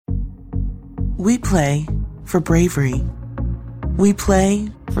We play for bravery. We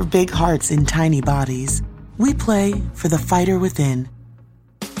play for big hearts in tiny bodies. We play for the fighter within.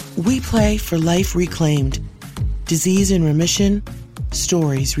 We play for life reclaimed, disease in remission,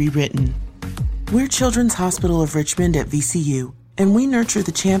 stories rewritten. We're Children's Hospital of Richmond at VCU, and we nurture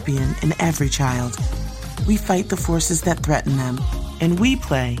the champion in every child. We fight the forces that threaten them, and we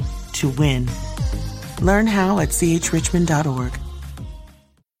play to win. Learn how at chrichmond.org.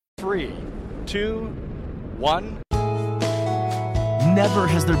 3, 2, 1. Never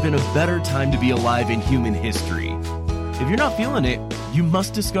has there been a better time to be alive in human history. If you're not feeling it, you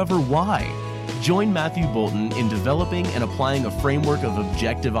must discover why. Join Matthew Bolton in developing and applying a framework of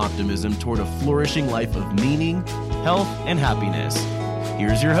objective optimism toward a flourishing life of meaning, health, and happiness.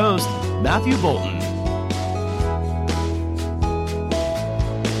 Here's your host, Matthew Bolton.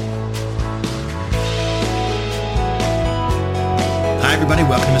 Hi everybody,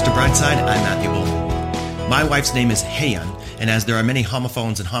 welcome to Mr. Brightside. I'm Matthew Bolton. My wife's name is Haeyeon, and as there are many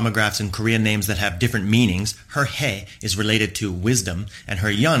homophones and homographs in Korean names that have different meanings, her Hae is related to wisdom, and her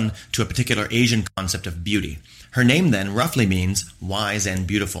Yeon to a particular Asian concept of beauty. Her name then roughly means wise and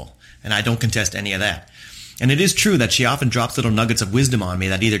beautiful, and I don't contest any of that. And it is true that she often drops little nuggets of wisdom on me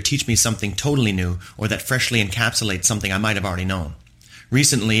that either teach me something totally new or that freshly encapsulate something I might have already known.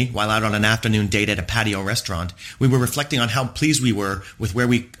 Recently, while out on an afternoon date at a patio restaurant, we were reflecting on how pleased we were with where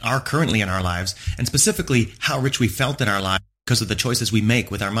we are currently in our lives, and specifically how rich we felt in our lives because of the choices we make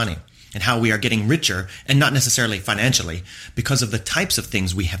with our money, and how we are getting richer, and not necessarily financially, because of the types of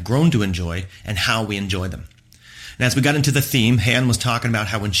things we have grown to enjoy and how we enjoy them. And as we got into the theme, Han was talking about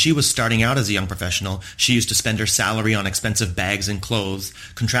how when she was starting out as a young professional, she used to spend her salary on expensive bags and clothes,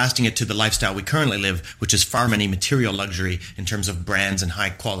 contrasting it to the lifestyle we currently live, which is far many material luxury in terms of brands and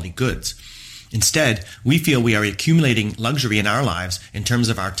high-quality goods. Instead, we feel we are accumulating luxury in our lives in terms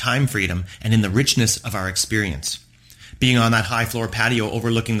of our time freedom and in the richness of our experience. Being on that high-floor patio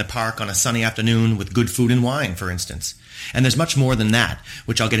overlooking the park on a sunny afternoon with good food and wine, for instance. And there's much more than that,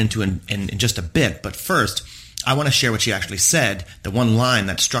 which I'll get into in just a bit, but first, I want to share what she actually said, the one line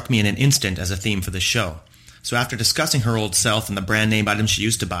that struck me in an instant as a theme for this show. So after discussing her old self and the brand name items she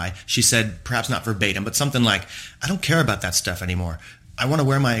used to buy, she said, perhaps not verbatim, but something like, I don't care about that stuff anymore. I want to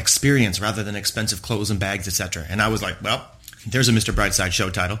wear my experience rather than expensive clothes and bags, etc. And I was like, well, there's a Mr. Brightside show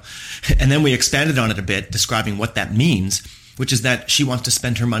title. And then we expanded on it a bit, describing what that means, which is that she wants to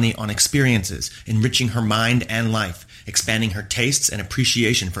spend her money on experiences, enriching her mind and life, expanding her tastes and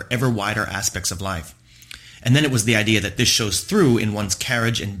appreciation for ever wider aspects of life. And then it was the idea that this shows through in one's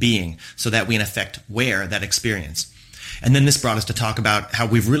carriage and being, so that we in effect wear that experience. And then this brought us to talk about how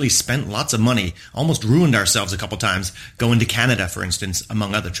we've really spent lots of money, almost ruined ourselves a couple times, going to Canada, for instance,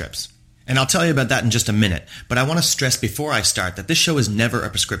 among other trips. And I'll tell you about that in just a minute, but I want to stress before I start that this show is never a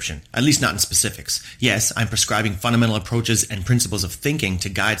prescription, at least not in specifics. Yes, I'm prescribing fundamental approaches and principles of thinking to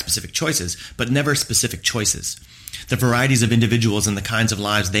guide specific choices, but never specific choices. The varieties of individuals and the kinds of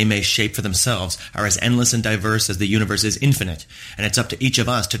lives they may shape for themselves are as endless and diverse as the universe is infinite, and it's up to each of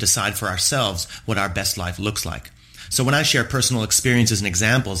us to decide for ourselves what our best life looks like. So when I share personal experiences and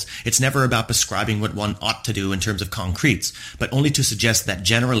examples, it's never about prescribing what one ought to do in terms of concretes, but only to suggest that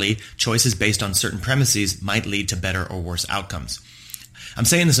generally, choices based on certain premises might lead to better or worse outcomes. I'm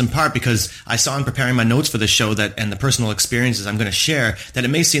saying this in part because I saw in preparing my notes for this show and the personal experiences I'm going to share that it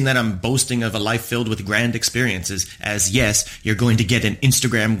may seem that I'm boasting of a life filled with grand experiences, as yes, you're going to get an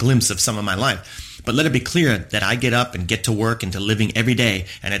Instagram glimpse of some of my life. But let it be clear that I get up and get to work and to living every day,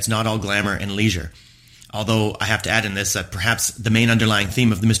 and it's not all glamour and leisure. Although I have to add in this that perhaps the main underlying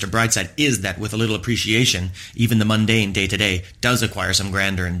theme of the Mr. Brightside is that with a little appreciation, even the mundane day-to-day does acquire some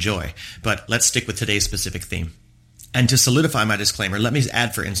grandeur and joy. But let's stick with today's specific theme. And to solidify my disclaimer, let me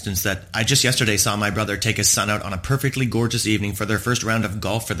add, for instance, that I just yesterday saw my brother take his son out on a perfectly gorgeous evening for their first round of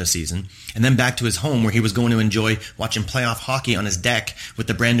golf for the season, and then back to his home where he was going to enjoy watching playoff hockey on his deck with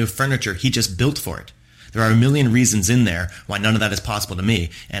the brand new furniture he just built for it. There are a million reasons in there why none of that is possible to me,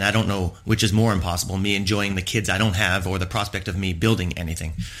 and I don't know which is more impossible, me enjoying the kids I don't have or the prospect of me building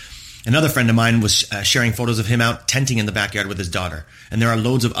anything. Another friend of mine was sharing photos of him out tenting in the backyard with his daughter, and there are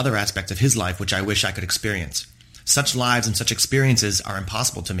loads of other aspects of his life which I wish I could experience. Such lives and such experiences are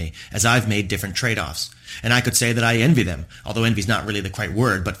impossible to me, as I've made different trade-offs. And I could say that I envy them, although envy's not really the right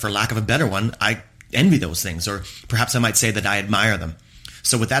word, but for lack of a better one, I envy those things, or perhaps I might say that I admire them.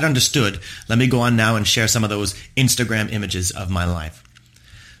 So with that understood, let me go on now and share some of those Instagram images of my life.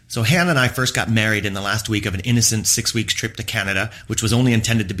 So Hannah and I first got married in the last week of an innocent 6-week trip to Canada, which was only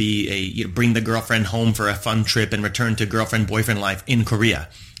intended to be bring the girlfriend home for a fun trip and return to girlfriend-boyfriend life in Korea.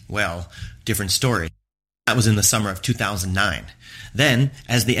 Well, different story. That was in the summer of 2009. Then,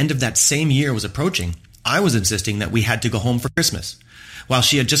 as the end of that same year was approaching, I was insisting that we had to go home for Christmas. While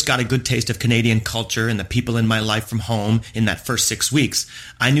she had just got a good taste of Canadian culture and the people in my life from home in that first 6 weeks,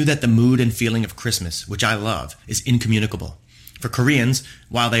 I knew that the mood and feeling of Christmas, which I love, is incommunicable. For Koreans,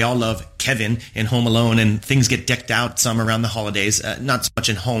 while they all love Kevin in Home Alone and things get decked out some around the holidays, not so much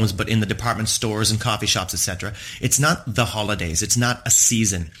in homes, but in the department stores and coffee shops, etc., it's not the holidays. It's not a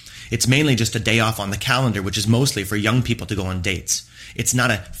season. It's mainly just a day off on the calendar, which is mostly for young people to go on dates. It's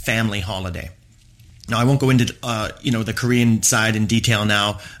not a family holiday. Now, I won't go into the Korean side in detail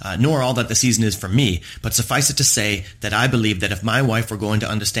now, nor all that the season is for me, but suffice it to say that I believe that if my wife were going to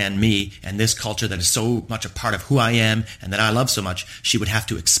understand me and this culture that is so much a part of who I am and that I love so much, she would have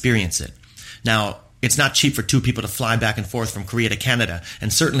to experience it. Now, it's not cheap for two people to fly back and forth from Korea to Canada,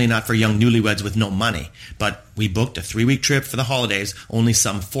 and certainly not for young newlyweds with no money, but we booked a 3-week trip for the holidays only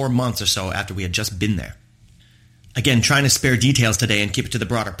some 4 months or so after we had just been there. Again, trying to spare details today and keep it to the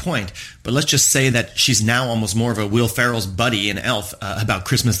broader point, but let's just say that she's now almost more of a Will Ferrell's buddy in Elf about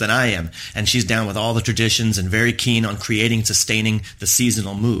Christmas than I am, and she's down with all the traditions and very keen on creating and sustaining the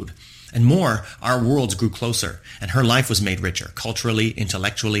seasonal mood. And more, our worlds grew closer, and her life was made richer, culturally,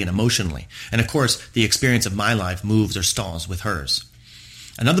 intellectually, and emotionally. And of course, the experience of my life moves or stalls with hers.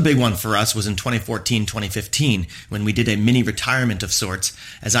 Another big one for us was in 2014-2015 when we did a mini retirement of sorts,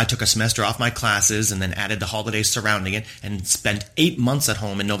 as I took a semester off my classes and then added the holidays surrounding it and spent 8 months at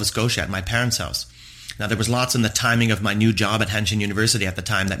home in Nova Scotia at my parents' house. Now, there was lots in the timing of my new job at Hanshin University at the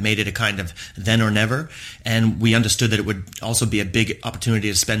time that made it a kind of then or never, and we understood that it would also be a big opportunity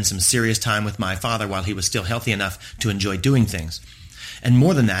to spend some serious time with my father while he was still healthy enough to enjoy doing things. And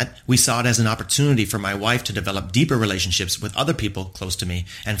more than that, we saw it as an opportunity for my wife to develop deeper relationships with other people close to me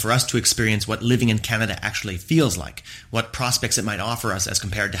and for us to experience what living in Canada actually feels like, what prospects it might offer us as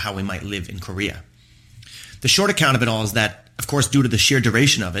compared to how we might live in Korea. The short account of it all is that, of course, due to the sheer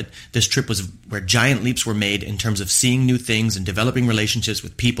duration of it, this trip was where giant leaps were made in terms of seeing new things and developing relationships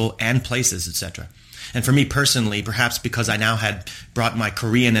with people and places, etc. And for me personally, perhaps because I now had brought my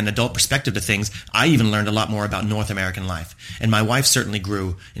Korean and adult perspective to things, I even learned a lot more about North American life. And my wife certainly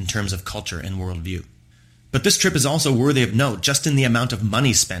grew in terms of culture and worldview. But this trip is also worthy of note just in the amount of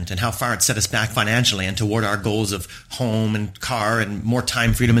money spent and how far it set us back financially and toward our goals of home and car and more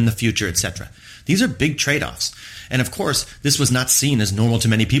time freedom in the future, etc. These are big trade-offs. And of course, this was not seen as normal to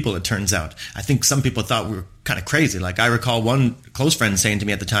many people, it turns out. I think some people thought we were kind of crazy. Like I recall one close friend saying to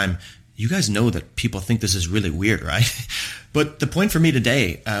me at the time, "You guys know that people think this is really weird, right?" But the point for me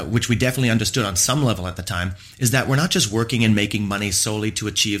today, which we definitely understood on some level at the time, is that we're not just working and making money solely to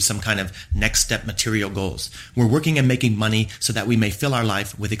achieve some kind of next step material goals. We're working and making money so that we may fill our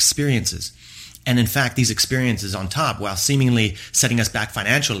life with experiences. And in fact, these experiences on top, while seemingly setting us back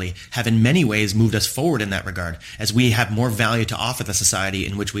financially, have in many ways moved us forward in that regard, as we have more value to offer the society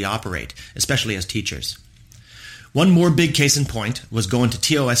in which we operate, especially as teachers. One more big case in point was going to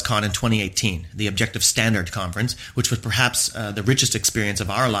TOSCon in 2018, the Objective Standard Conference, which was perhaps the richest experience of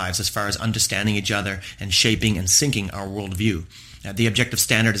our lives as far as understanding each other and shaping and syncing our worldview. The Objective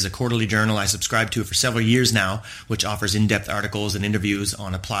Standard is a quarterly journal I subscribe to for several years now, which offers in-depth articles and interviews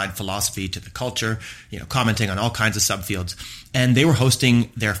on applied philosophy to the culture, commenting on all kinds of subfields. And they were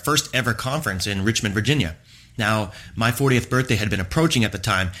hosting their first ever conference in Richmond, Virginia. Now, my 40th birthday had been approaching at the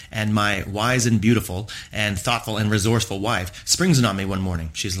time, and my wise and beautiful and thoughtful and resourceful wife springs in on me one morning.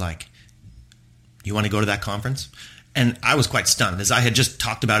 She's like, "You want to go to that conference?" And I was quite stunned, as I had just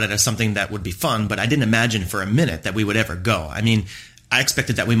talked about it as something that would be fun, but I didn't imagine for a minute that we would ever go. I mean, I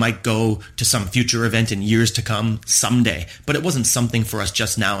expected that we might go to some future event in years to come someday, but it wasn't something for us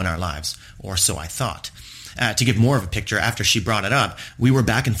just now in our lives, or so I thought. To give more of a picture, after she brought it up, we were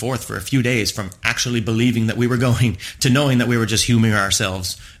back and forth for a few days from actually believing that we were going to knowing that we were just humoring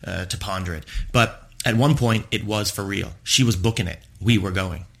ourselves to ponder it. But at one point, it was for real. She was booking it. We were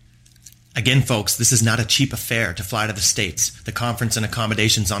going. Again, folks, this is not a cheap affair to fly to the States. The conference and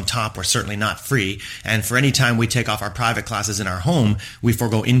accommodations on top were certainly not free, and for any time we take off our private classes in our home, we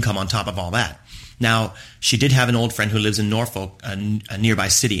forego income on top of all that. Now, she did have an old friend who lives in Norfolk, a nearby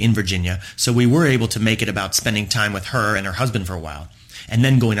city in Virginia, so we were able to make it about spending time with her and her husband for a while, and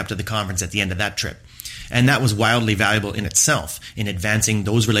then going up to the conference at the end of that trip. And that was wildly valuable in itself, in advancing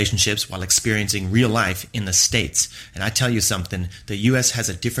those relationships while experiencing real life in the States. And I tell you something, the U.S. has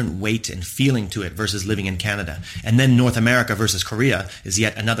a different weight and feeling to it versus living in Canada. And then North America versus Korea is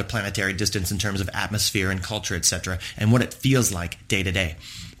yet another planetary distance in terms of atmosphere and culture, etc., and what it feels like day to day.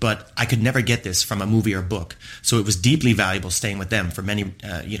 But I could never get this from a movie or book, so it was deeply valuable staying with them for many,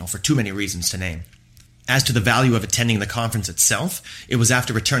 for too many reasons to name. As to the value of attending the conference itself, it was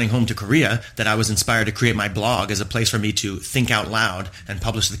after returning home to Korea that I was inspired to create my blog as a place for me to think out loud and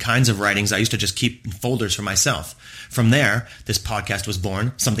publish the kinds of writings I used to just keep in folders for myself. From there, this podcast was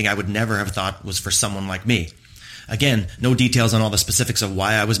born, something I would never have thought was for someone like me. Again, no details on all the specifics of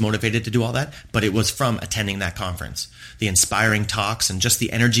why I was motivated to do all that, but it was from attending that conference. The inspiring talks and just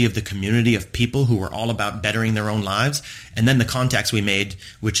the energy of the community of people who were all about bettering their own lives, and then the contacts we made,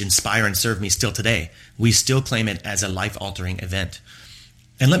 which inspire and serve me still today. We still claim it as a life-altering event.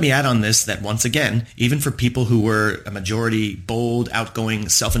 And let me add on this that once again, even for people who were a majority bold, outgoing,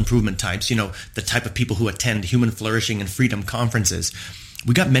 self-improvement types, the type of people who attend human flourishing and freedom conferences,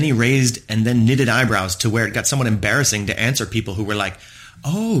 we got many raised and then knitted eyebrows to where it got somewhat embarrassing to answer people who were like,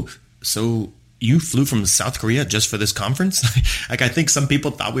 "Oh, so you flew from South Korea just for this conference?" I think some people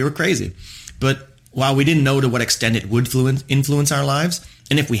thought we were crazy. But while we didn't know to what extent it would influence our lives,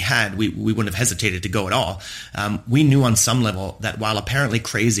 and if we had, we wouldn't have hesitated to go at all, we knew on some level that while apparently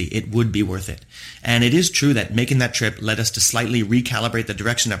crazy, it would be worth it. And it is true that making that trip led us to slightly recalibrate the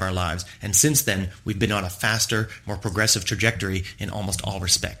direction of our lives, and since then, we've been on a faster, more progressive trajectory in almost all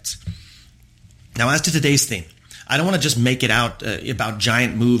respects. Now, as to today's theme, I don't want to just make it out about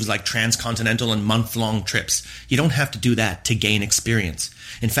giant moves like transcontinental and month-long trips. You don't have to do that to gain experience.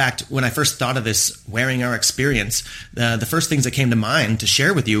 In fact, when I first thought of this, wearing our experience, the first things that came to mind to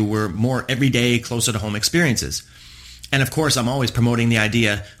share with you were more everyday, closer-to-home experiences. And of course, I'm always promoting the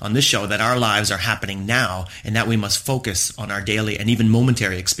idea on this show that our lives are happening now and that we must focus on our daily and even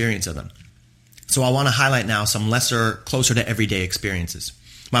momentary experience of them. So I want to highlight now some lesser, closer to everyday experiences.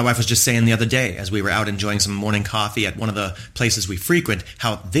 My wife was just saying the other day, as we were out enjoying some morning coffee at one of the places we frequent,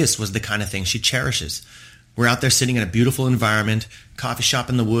 how this was the kind of thing she cherishes. We're out there sitting in a beautiful environment, coffee shop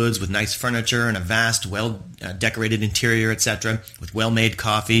in the woods with nice furniture and a vast, well-decorated interior, etc., with well-made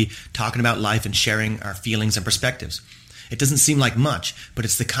coffee, talking about life and sharing our feelings and perspectives. It doesn't seem like much, but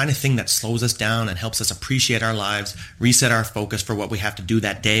it's the kind of thing that slows us down and helps us appreciate our lives, reset our focus for what we have to do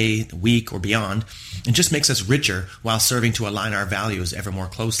that day, the week, or beyond, and just makes us richer while serving to align our values ever more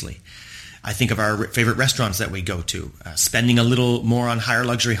closely. I think of our favorite restaurants that we go to, spending a little more on higher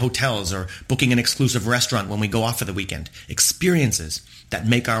luxury hotels or booking an exclusive restaurant when we go off for the weekend. Experiences that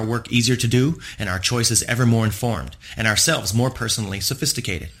make our work easier to do and our choices ever more informed and ourselves more personally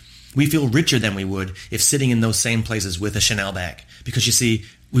sophisticated. We feel richer than we would if sitting in those same places with a Chanel bag. Because you see,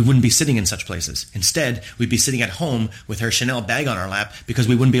 we wouldn't be sitting in such places. Instead, we'd be sitting at home with her Chanel bag on our lap because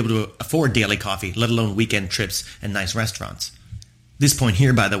we wouldn't be able to afford daily coffee, let alone weekend trips and nice restaurants. This point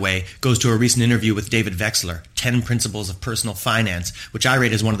here, by the way, goes to a recent interview with David Wexler, 10 Principles of Personal Finance, which I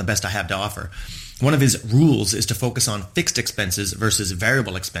rate as one of the best I have to offer. One of his rules is to focus on fixed expenses versus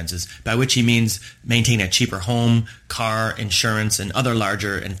variable expenses, by which he means maintain a cheaper home, car, insurance, and other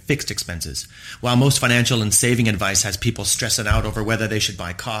larger and fixed expenses. While most financial and saving advice has people stressing out over whether they should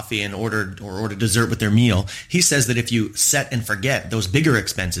buy coffee and order dessert with their meal, he says that if you set and forget those bigger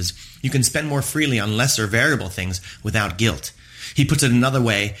expenses, you can spend more freely on lesser variable things without guilt. He puts it another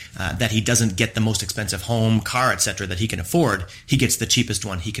way, that he doesn't get the most expensive home, car, etc. that he can afford. He gets the cheapest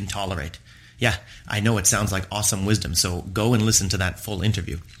one he can tolerate. Yeah, I know it sounds like awesome wisdom, so go and listen to that full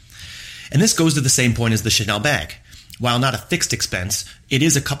interview. And this goes to the same point as the Chanel bag. While not a fixed expense, it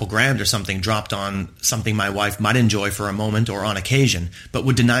is a couple grand or something dropped on something my wife might enjoy for a moment or on occasion, but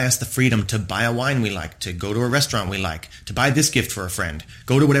would deny us the freedom to buy a wine we like, to go to a restaurant we like, to buy this gift for a friend,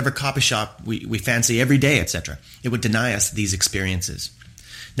 go to whatever coffee shop we fancy every day, etc. It would deny us these experiences.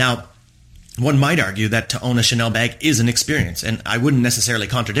 Now, one might argue that to own a Chanel bag is an experience, and I wouldn't necessarily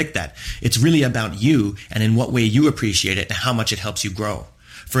contradict that. It's really about you and in what way you appreciate it and how much it helps you grow.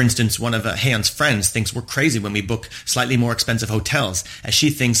 For instance, one of Haeyeon's friends thinks we're crazy when we book slightly more expensive hotels, as she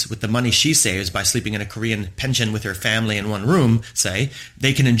thinks with the money she saves by sleeping in a Korean pension with her family in one room, say,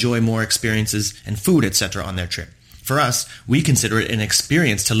 they can enjoy more experiences and food, etc. on their trip. For us, we consider it an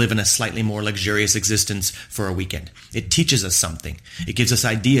experience to live in a slightly more luxurious existence for a weekend. It teaches us something. It gives us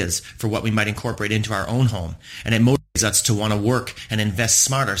ideas for what we might incorporate into our own home, and it motivates us to want to work and invest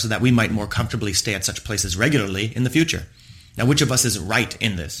smarter so that we might more comfortably stay at such places regularly in the future. Now, which of us is right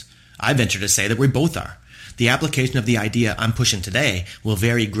in this? I venture to say that we both are. The application of the idea I'm pushing today will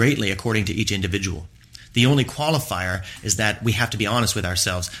vary greatly according to each individual. The only qualifier is that we have to be honest with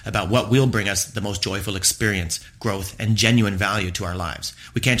ourselves about what will bring us the most joyful experience, growth, and genuine value to our lives.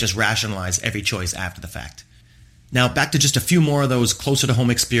 We can't just rationalize every choice after the fact. Now, back to just a few more of those closer-to-home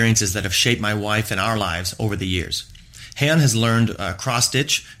experiences that have shaped my wife and our lives over the years. Haeyeon has learned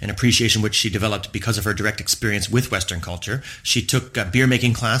cross-stitch, an appreciation which she developed because of her direct experience with Western culture. She took a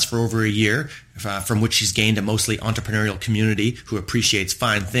beer-making class for over a year, from which she's gained a mostly entrepreneurial community who appreciates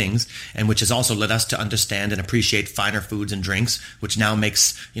fine things, and which has also led us to understand and appreciate finer foods and drinks, which now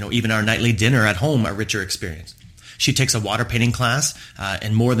makes, even our nightly dinner at home a richer experience. She takes a water painting class,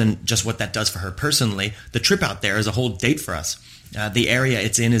 and more than just what that does for her personally, the trip out there is a whole date for us. The area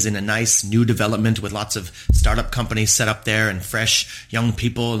it's in is in a nice new development with lots of startup companies set up there and fresh young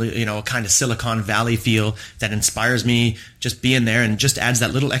people, a kind of Silicon Valley feel that inspires me just being there and just adds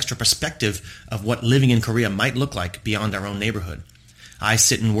that little extra perspective of what living in Korea might look like beyond our own neighborhood. I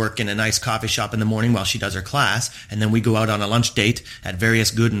sit and work in a nice coffee shop in the morning while she does her class, and then we go out on a lunch date at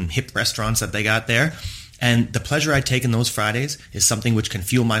various good and hip restaurants that they got there. And the pleasure I take in those Fridays is something which can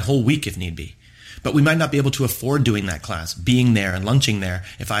fuel my whole week if need be. But we might not be able to afford doing that class, being there and lunching there,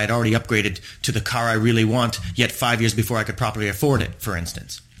 if I had already upgraded to the car I really want, yet 5 years before I could properly afford it, for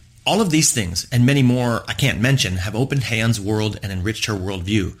instance. All of these things, and many more I can't mention, have opened Haeyeon's world and enriched her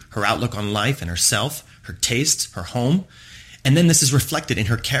worldview, her outlook on life and herself, her tastes, her home. And then this is reflected in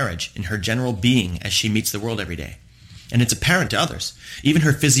her carriage, in her general being as she meets the world every day. And it's apparent to others. Even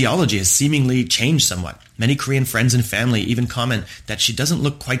her physiology has seemingly changed somewhat. Many Korean friends and family even comment that she doesn't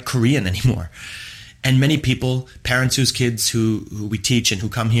look quite Korean anymore. And many people, parents whose kids who we teach and who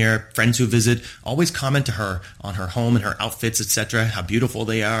come here, friends who visit, always comment to her on her home and her outfits, etc., how beautiful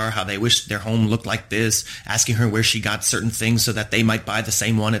they are, how they wish their home looked like this, asking her where she got certain things so that they might buy the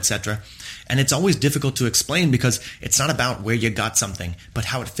same one, etc. And it's always difficult to explain because it's not about where you got something, but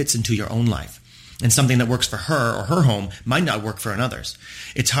how it fits into your own life. And something that works for her or her home might not work for another's.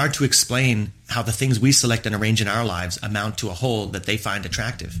 It's hard to explain how the things we select and arrange in our lives amount to a whole that they find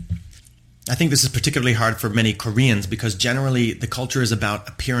attractive. I think this is particularly hard for many Koreans because generally the culture is about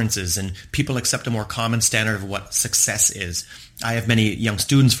appearances and people accept a more common standard of what success is. I have many young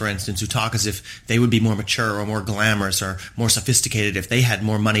students, for instance, who talk as if they would be more mature or more glamorous or more sophisticated if they had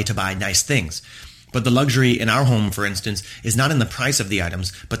more money to buy nice things. But the luxury in our home, for instance, is not in the price of the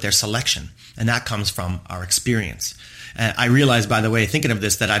items, but their selection. And that comes from our experience. I realize, by the way, thinking of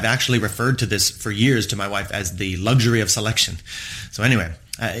this, that I've actually referred to this for years to my wife as the luxury of selection. So anyway,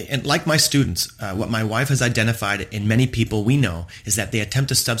 and like my students, what my wife has identified in many people we know is that they attempt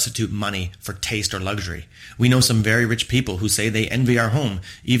to substitute money for taste or luxury. We know some very rich people who say they envy our home,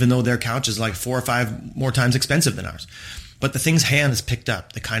 even though their couch is like 4 or 5 more times expensive than ours. But the things Haeyeon has picked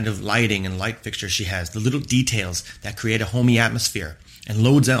up, the kind of lighting and light fixtures she has, the little details that create a homey atmosphere, and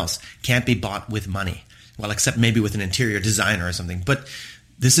loads else, can't be bought with money. Well, except maybe with an interior designer or something. But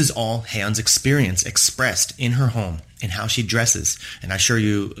this is all Haeyeon's experience expressed in her home, in how she dresses, and I assure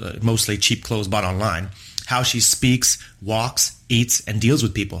you mostly cheap clothes bought online, how she speaks, walks, eats, and deals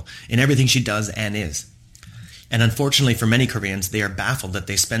with people, in everything she does and is. And unfortunately for many Koreans, they are baffled that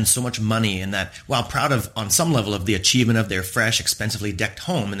they spend so much money and that, while proud of, on some level, of the achievement of their fresh, expensively decked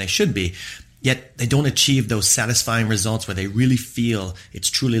home, and they should be, yet they don't achieve those satisfying results where they really feel it's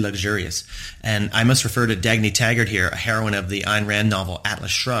truly luxurious. And I must refer to Dagny Taggart here, a heroine of the Ayn Rand novel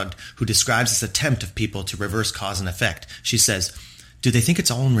Atlas Shrugged, who describes this attempt of people to reverse cause and effect. She says, "Do they think it's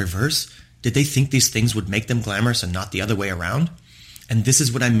all in reverse? Did they think these things would make them glamorous and not the other way around?" And this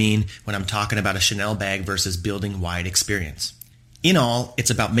is what I mean when I'm talking about a Chanel bag versus building wide experience. In all, it's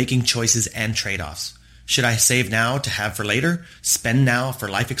about making choices and trade-offs. Should I save now to have for later? Spend now for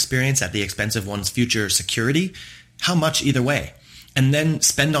life experience at the expense of one's future security? How much either way? And then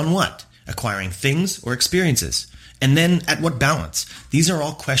spend on what? Acquiring things or experiences? And then at what balance? These are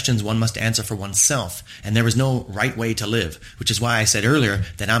all questions one must answer for oneself, and there is no right way to live, which is why I said earlier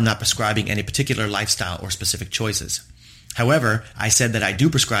that I'm not prescribing any particular lifestyle or specific choices. However, I said that I do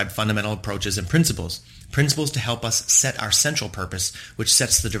prescribe fundamental approaches and principles to help us set our central purpose, which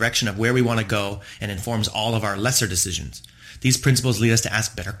sets the direction of where we want to go and informs all of our lesser decisions. These principles lead us to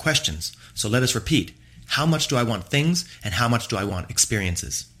ask better questions. So let us repeat. How much do I want things, and how much do I want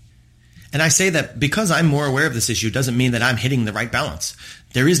experiences? And I say that because I'm more aware of this issue doesn't mean that I'm hitting the right balance.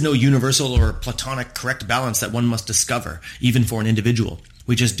 There is no universal or platonic correct balance that one must discover, even for an individual.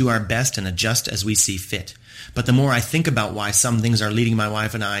 We just do our best and adjust as we see fit. But the more I think about why some things are leading my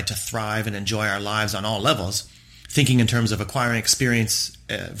wife and I to thrive and enjoy our lives on all levels, thinking in terms of acquiring experience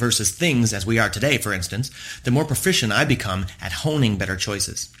versus things as we are today, for instance, the more proficient I become at honing better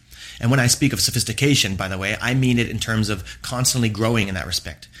choices. And when I speak of sophistication, by the way, I mean it in terms of constantly growing in that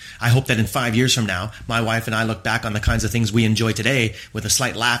respect. I hope that in 5 years from now, my wife and I look back on the kinds of things we enjoy today with a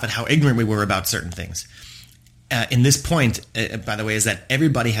slight laugh at how ignorant we were about certain things. in this point, by the way, is that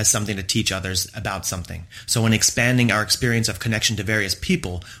everybody has something to teach others about something. So in expanding our experience of connection to various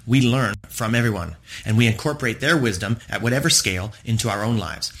people, we learn from everyone, and we incorporate their wisdom at whatever scale into our own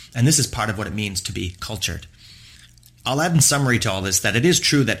lives. And this is part of what it means to be cultured. I'll add in summary to all this that it is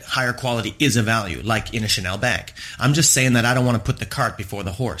true that higher quality is a value, like in a Chanel bag. I'm just saying that I don't want to put the cart before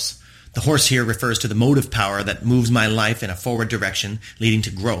the horse. The horse here refers to the motive power that moves my life in a forward direction, leading to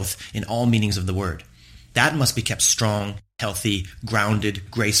growth in all meanings of the word. That must be kept strong, healthy,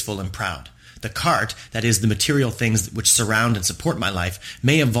 grounded, graceful, and proud. The cart, that is the material things which surround and support my life,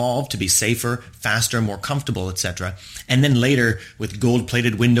 may evolve to be safer, faster, more comfortable, etc. And then later, with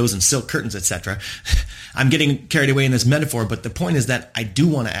gold-plated windows and silk curtains, etc. I'm getting carried away in this metaphor, but the point is that I do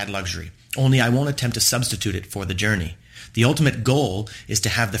want to add luxury, only I won't attempt to substitute it for the journey. The ultimate goal is to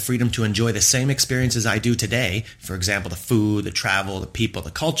have the freedom to enjoy the same experiences I do today, for example, the food, the travel, the people,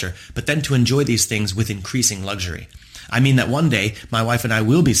 the culture, but then to enjoy these things with increasing luxury. I mean that one day, my wife and I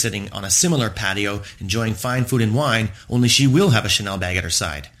will be sitting on a similar patio, enjoying fine food and wine, only she will have a Chanel bag at her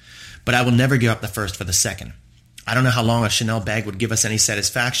side. But I will never give up the first for the second. I don't know how long a Chanel bag would give us any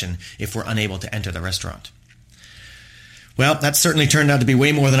satisfaction if we're unable to enter the restaurant. Well, that certainly turned out to be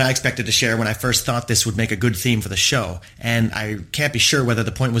way more than I expected to share when I first thought this would make a good theme for the show, and I can't be sure whether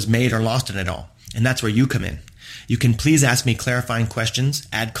the point was made or lost in it all. And that's where you come in. You can please ask me clarifying questions,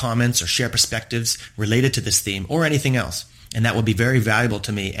 add comments, or share perspectives related to this theme or anything else, and that will be very valuable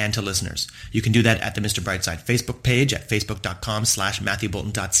to me and to listeners. You can do that at the Mr. Brightside Facebook page at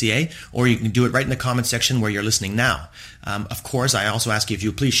facebook.com/MatthewBolton.ca, or you can do it right in the comment section where you're listening now. Of course, I also ask you if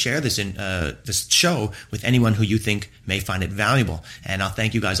you please share this this show with anyone who you think may find it valuable, and I'll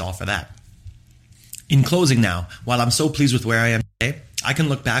thank you guys all for that. In closing now, while I'm so pleased with where I am today, I can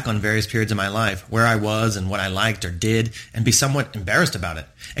look back on various periods of my life where I was and what I liked or did and be somewhat embarrassed about it.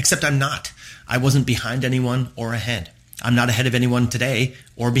 Except I'm not. I wasn't behind anyone or ahead. I'm not ahead of anyone today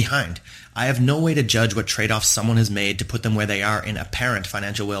or behind. I have no way to judge what trade-offs someone has made to put them where they are in apparent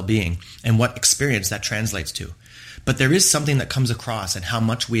financial well-being and what experience that translates to. But there is something that comes across in how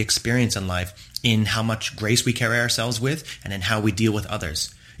much we experience in life, in how much grace we carry ourselves with, and in how we deal with others.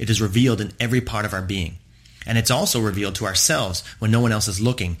 It is revealed in every part of our being. And it's also revealed to ourselves when no one else is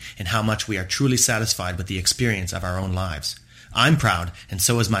looking in how much we are truly satisfied with the experience of our own lives. I'm proud, and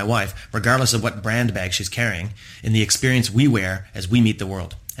so is my wife, regardless of what brand bag she's carrying, in the experience we wear as we meet the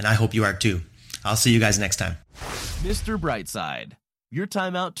world. And I hope you are too. I'll see you guys next time. Mr. Brightside, your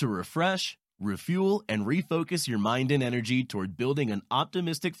time out to refresh, refuel, and refocus your mind and energy toward building an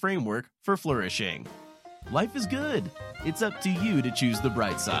optimistic framework for flourishing. Life is good. It's up to you to choose the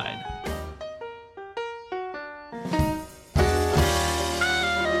bright side.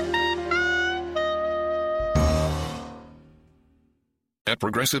 At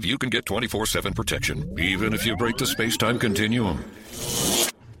Progressive, you can get 24/7 protection, even if you break the space-time continuum.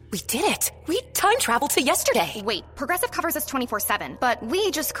 We did it! We time traveled to yesterday! Wait, Progressive covers us 24/7, but we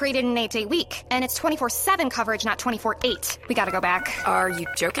just created an 8-day week, and it's 24/7 coverage, not 24/8. We gotta go back. Are you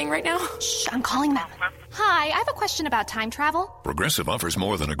joking right now? Shh, I'm calling them. Hi, I have a question about time travel. Progressive offers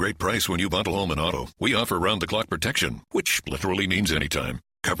more than a great price when you bundle home and auto. We offer round-the-clock protection, which literally means anytime.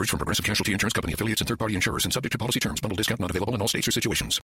 Coverage from Progressive Casualty Insurance Company, affiliates, and third-party insurers, and subject to policy terms. Bundle discount not available in all states or situations.